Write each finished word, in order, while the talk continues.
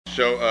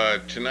So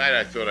tonight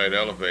I thought I'd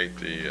elevate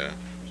the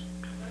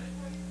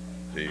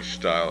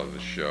style of the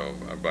show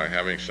by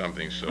having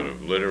something sort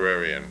of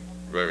literary and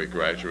very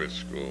graduate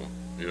school.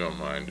 You don't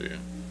mind, do you?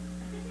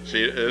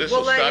 See, this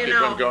will stop you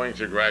from going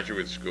to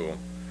graduate school.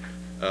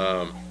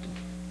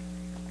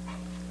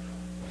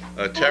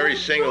 Terry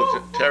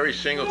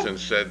Singleton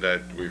said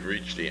that we've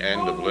reached the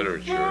end of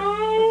literature.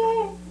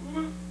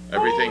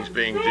 Everything's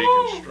being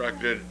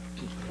deconstructed.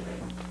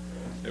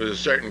 There was a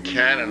certain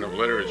canon of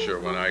literature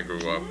when I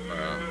grew up.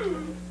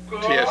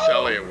 T.S.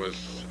 Eliot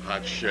was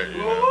hot shit, you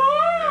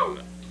know,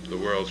 and the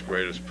world's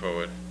greatest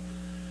poet.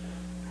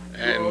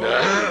 And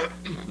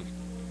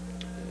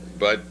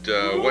but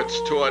what's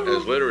taught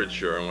as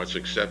literature and what's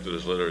accepted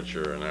as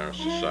literature in our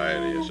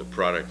society is a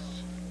product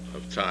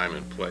of time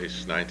and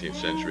place. 19th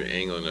century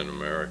England and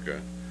America,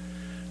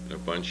 and a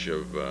bunch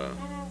of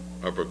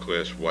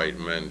upper-class white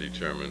men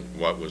determined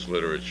what was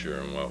literature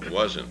and what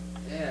wasn't.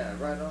 Yeah,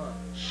 right on.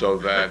 So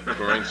that,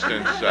 for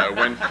instance,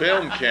 when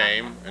film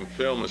came, and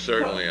film is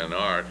certainly an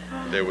art,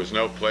 there was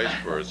no place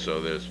for it, so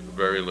there's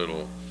very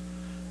little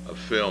of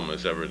film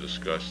is ever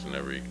discussed in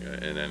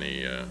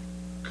any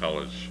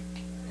college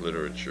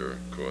literature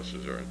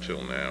courses, or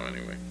until now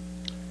anyway.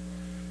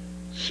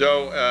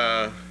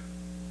 So,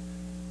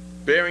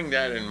 bearing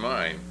that in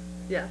mind,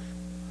 yes,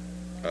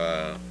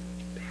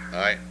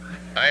 I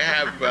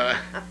have.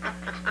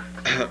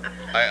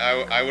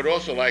 I would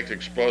also like to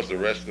expose the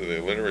rest of the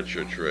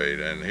literature trade,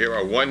 and here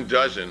are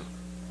 12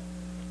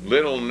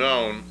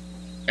 little-known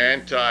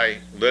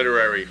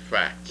anti-literary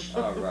facts.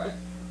 All right.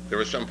 There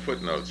were some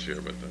footnotes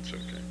here, but that's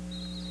okay.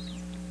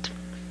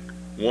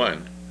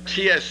 1.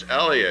 T.S.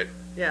 Eliot.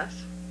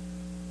 Yes.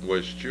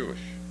 Was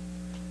Jewish.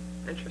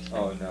 Interesting.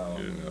 Oh no.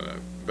 You didn't know that.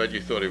 Bet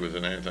you thought he was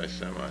an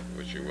anti-Semite,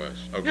 which he was.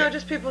 Okay. No,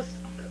 just people's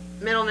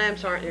middle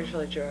names aren't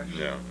usually Jewish.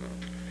 No.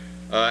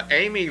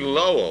 Amy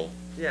Lowell.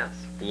 Yes.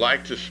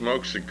 Liked to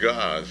smoke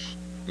cigars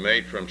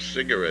made from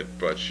cigarette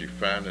butts she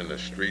found in the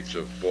streets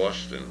of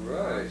Boston.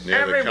 Right. Near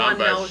Everyone the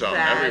combat knows zone.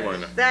 that.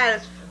 Everyone.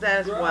 That is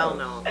Gross. well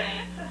known.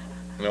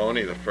 No,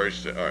 only the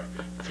first. All right.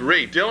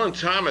 3. Dylan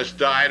Thomas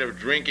died of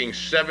drinking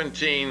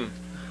 17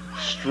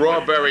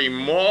 strawberry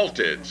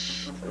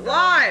malteds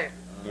Why?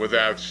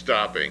 without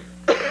stopping.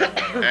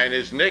 And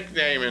his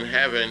nickname in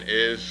heaven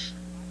is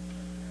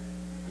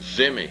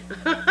Zimmy.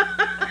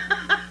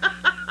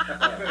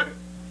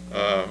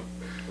 No.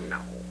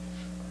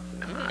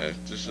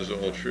 This is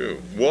all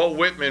true. Walt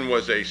Whitman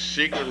was a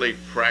secretly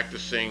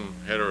practicing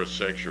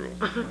heterosexual.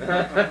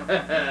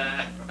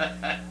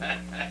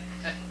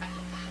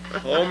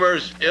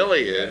 Homer's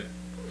Iliad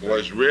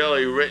was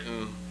really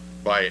written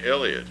by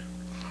Iliad.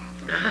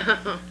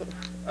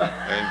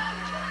 And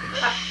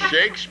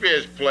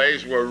Shakespeare's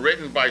plays were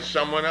written by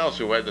someone else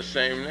who had the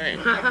same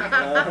name.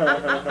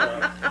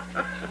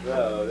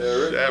 No, they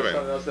were written by 7.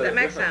 someone else That had a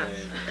makes different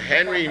sense. name.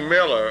 Henry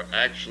Miller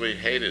actually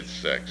hated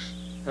sex.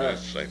 I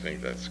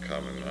think that's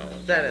common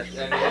knowledge. That is.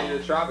 And he hated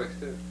the tropics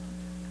too.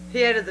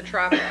 He hated the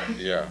tropics.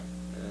 Yeah.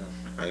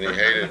 Yeah. And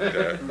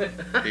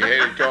he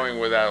hated going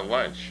without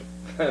lunch.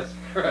 That's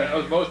right. That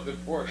was most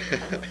important.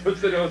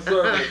 Which they don't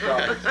serve in the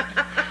tropics.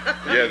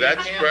 Yeah,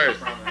 that's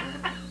first.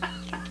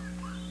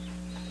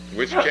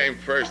 Which came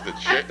first, the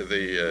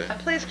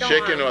Please go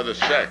chicken on. or the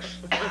sex?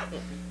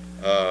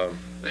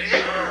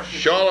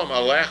 Sholem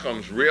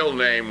Aleichem's real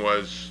name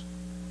was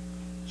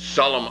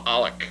Salam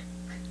Alek.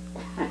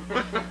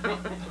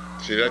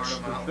 See, that's,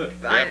 you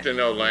have to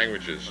know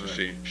languages. You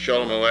see,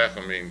 Shalom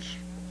Aleichem means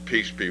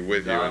peace be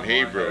with you in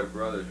Hebrew,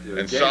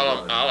 and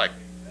Salam Alek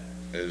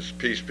is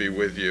peace be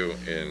with you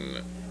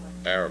in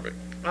Arabic.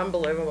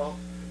 Unbelievable.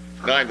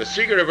 9. The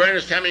secret of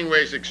Ernest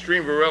Hemingway's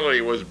extreme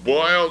virility was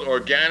boiled,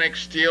 organic,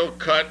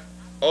 steel-cut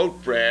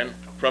oat bran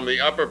from the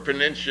Upper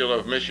Peninsula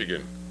of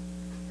Michigan.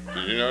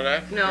 Did you know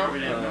that? No.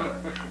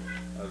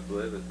 I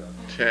believe it though.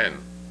 10.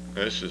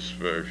 This is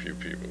very few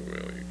people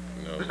really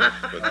know this,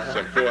 but it's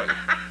important.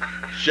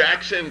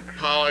 Jackson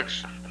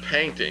Pollock's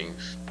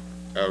paintings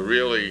are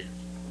really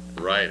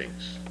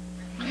writings.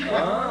 Oh.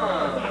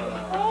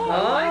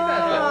 I like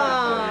that.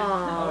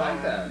 I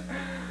like that.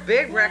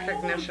 Big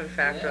recognition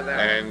factor there.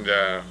 And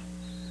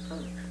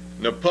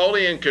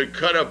Napoleon could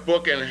cut a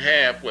book in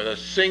half with a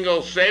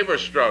single saber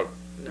stroke.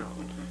 No.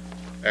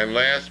 And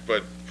last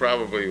but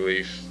probably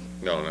least,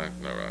 no,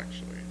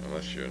 actually,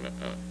 unless you're not.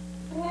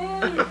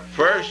 The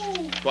first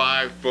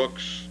 5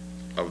 books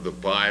of the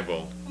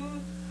Bible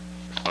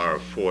are a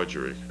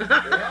forgery.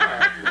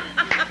 Yeah.